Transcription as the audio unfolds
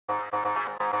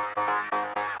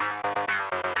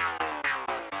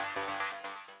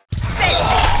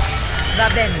Va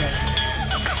bene.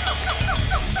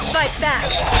 Fight back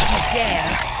if you dare,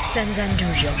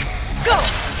 Senzandujo. Go!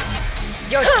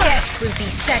 Your death will be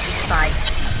satisfied.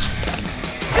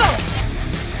 Go!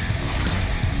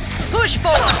 Push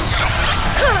forward!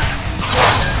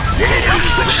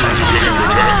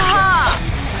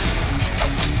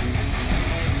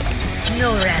 No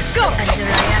rest until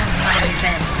I have my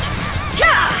revenge.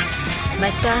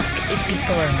 My task is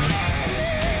before me.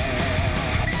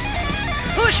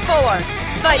 Push forward!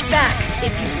 Fight back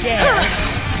if you dare.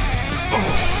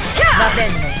 Va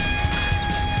bene.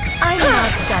 I'm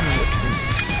not done with you.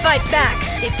 Fight back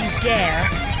if you dare.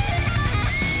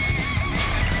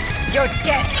 Your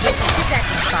death will be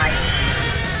satisfied.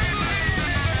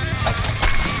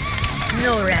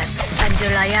 No rest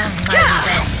until I have my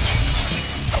revenge.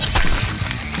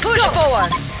 Push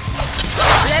forward!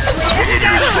 Let's win!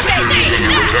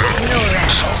 No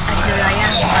rest until I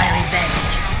have my revenge.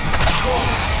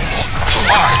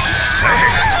 I say!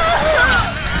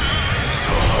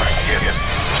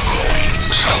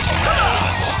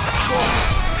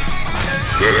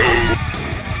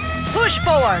 Push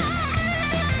forward!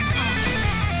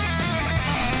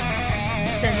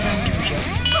 Senzandujo.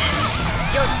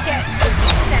 Your death will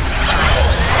be satisfied.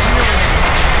 No rest.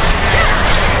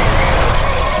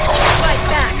 Fight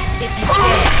back if you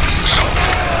dare.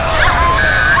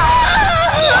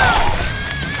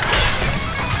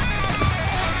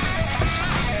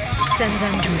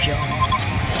 Senzandujo.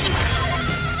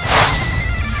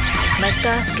 My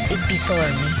task is before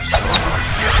me.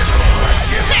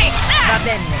 Va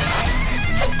bene.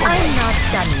 I'm not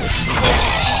done with you yet.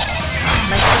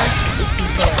 My task is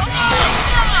before me.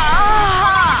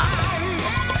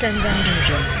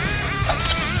 Senzandujo.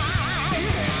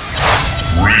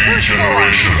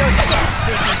 Regeneration. Your death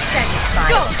will be satisfied.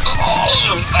 Double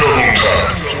tap.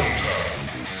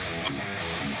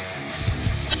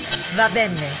 Va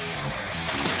bene.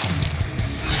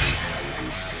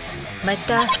 My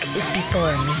task is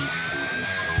before me.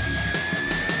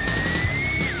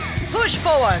 Push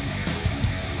forward.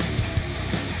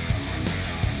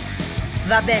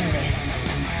 Va bene.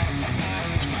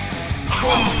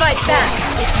 Fight back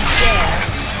if you dare.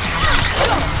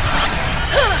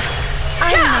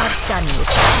 I'm not done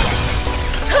with you yet.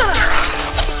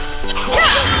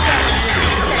 Death will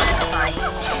be satisfied.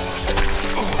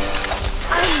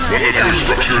 I'm not One of your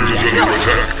structures is under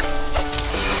attack.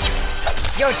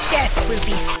 Your death will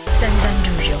be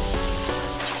Senzandujo.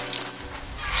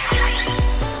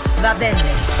 Va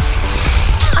bene.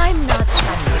 I'm not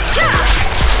done with you yet.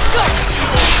 Go!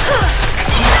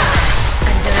 Last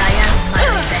until I have my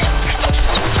revenge.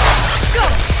 Go!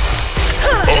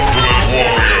 Ultimate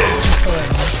warrior. Before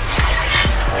me.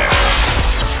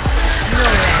 No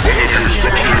rest One of your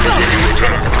structures is under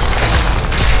attack.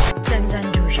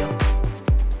 Senzandujo.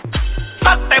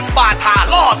 ซัดเต็มบาทา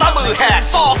ล่อซะมือแหก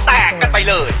ซอกแตกกันไป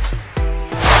เลย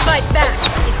Fight back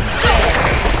if you dare.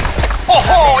 โอ้โห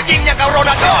ยิงอย่างกับโร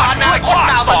นัลโดอนาคต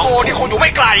ดาวซันโบนี่คงอยู่ไม่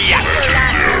ไกลอ่ะ Your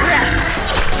last breath.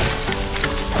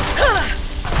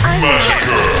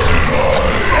 Massacre.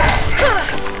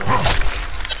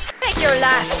 Take your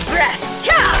last breath.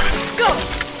 Go.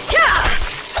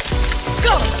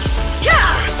 Go.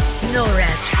 No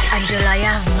rest until I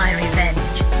have my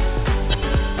revenge.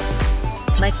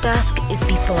 My task is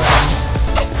before me.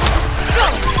 Go.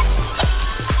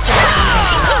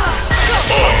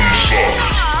 Onslaught.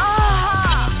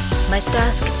 My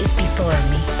task is before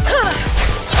me.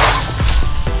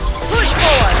 Push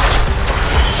forward.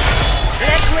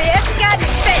 Requiescat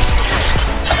fate.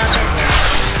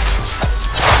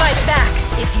 Fight back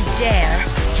if you dare.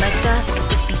 My task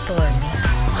is before me.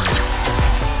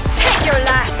 Take your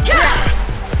last breath.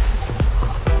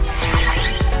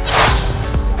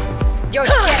 Your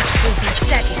death will be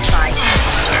satisfied.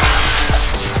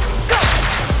 Go.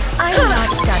 I'm not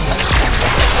done with you.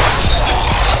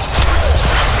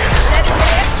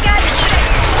 Requiescat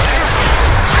fate.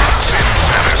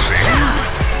 Menacing.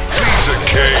 Piece of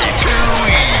cake. Too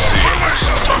easy.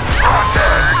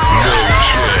 No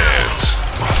chance.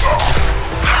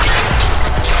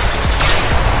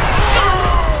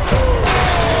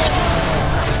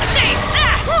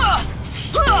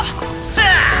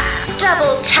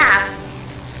 Double tap.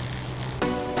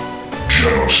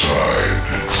 Genocide.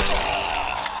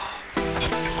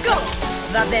 Go!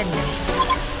 Va bene.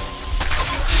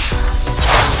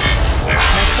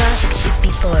 My task is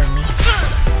before me.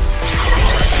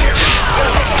 Your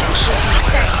death should be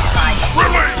satisfied.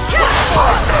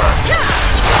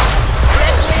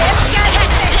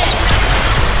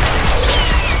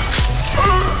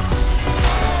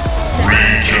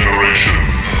 Regeneration.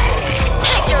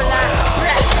 Take your last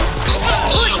breath.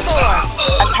 Push forward.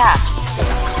 Attack.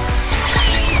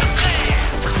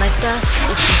 My task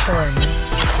is before me.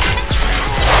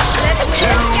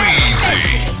 Too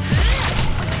easy.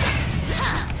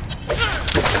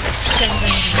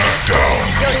 Smackdown.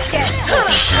 Your death will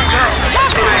be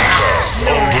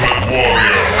Ultimate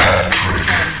Warrior hat-trick.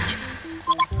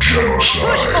 push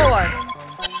Genocide. forward.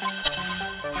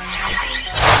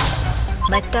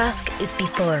 My task is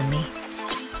before me.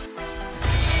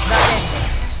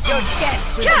 Your death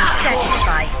will be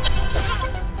satisfied.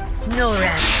 No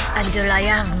rest until I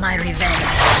have my revenge.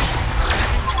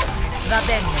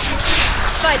 Vabene,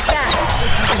 fight back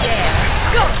if you dare.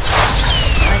 Go!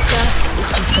 My task is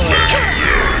before me.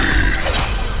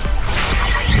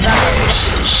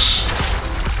 Nemesis.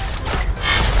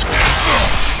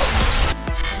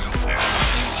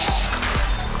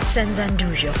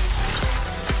 Senzandujo.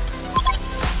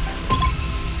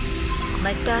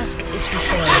 My task is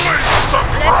before me.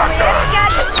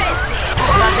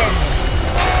 Vabene.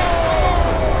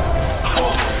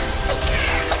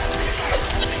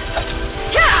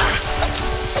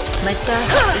 My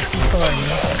task is before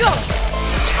me. Go!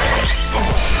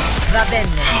 Va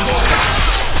bene.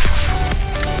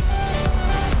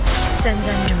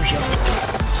 Senzandujo.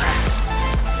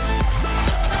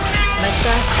 My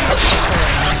task is before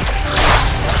me.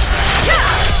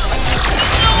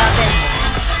 Va bene.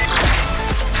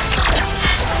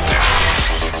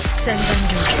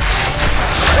 Senzandujo.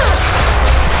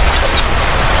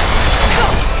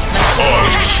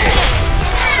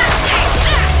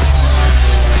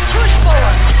 Push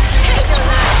forward. Take the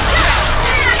last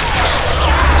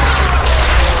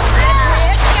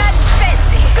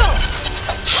go.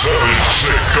 7-6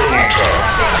 double tap.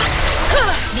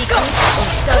 Be quick or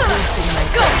stop wasting my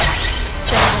time.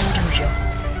 Senzandujo.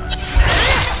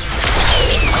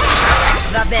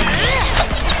 Va bene.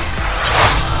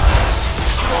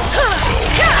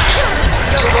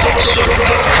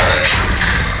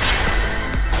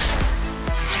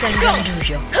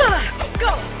 Senzandujo.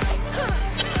 Go.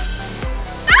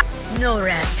 No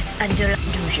rest until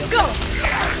Dujo. Go!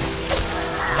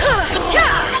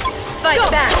 Fight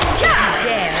back if you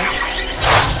dare.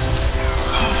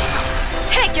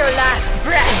 Take your last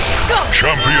breath. Go!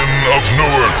 Champion of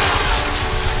Newerth.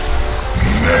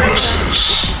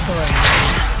 Nemesis.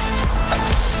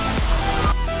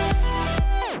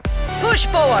 Push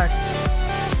forward.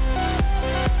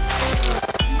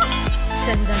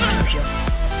 Senzandujo.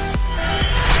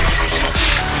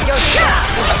 Your death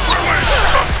will be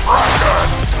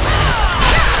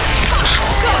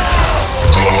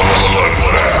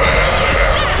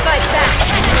fight back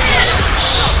until I am.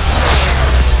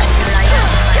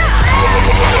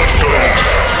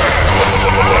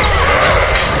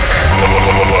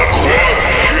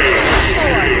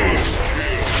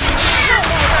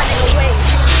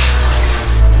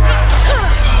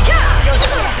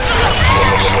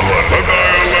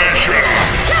 Annihilation.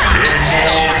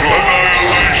 Immortal annihilation.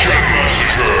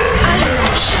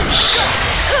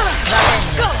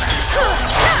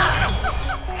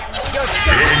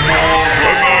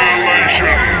 Immortal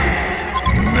annihilation.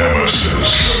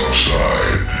 Nemesis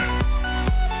genocide.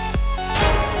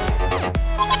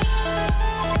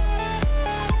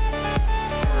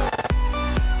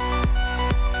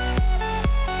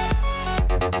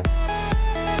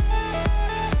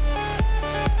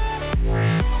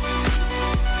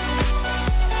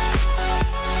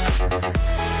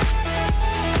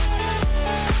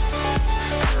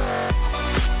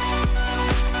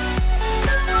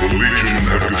 The Legion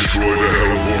have destroyed the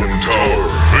Hellborn Tower.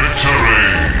 Victory!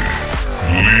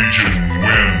 Legion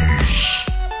wins.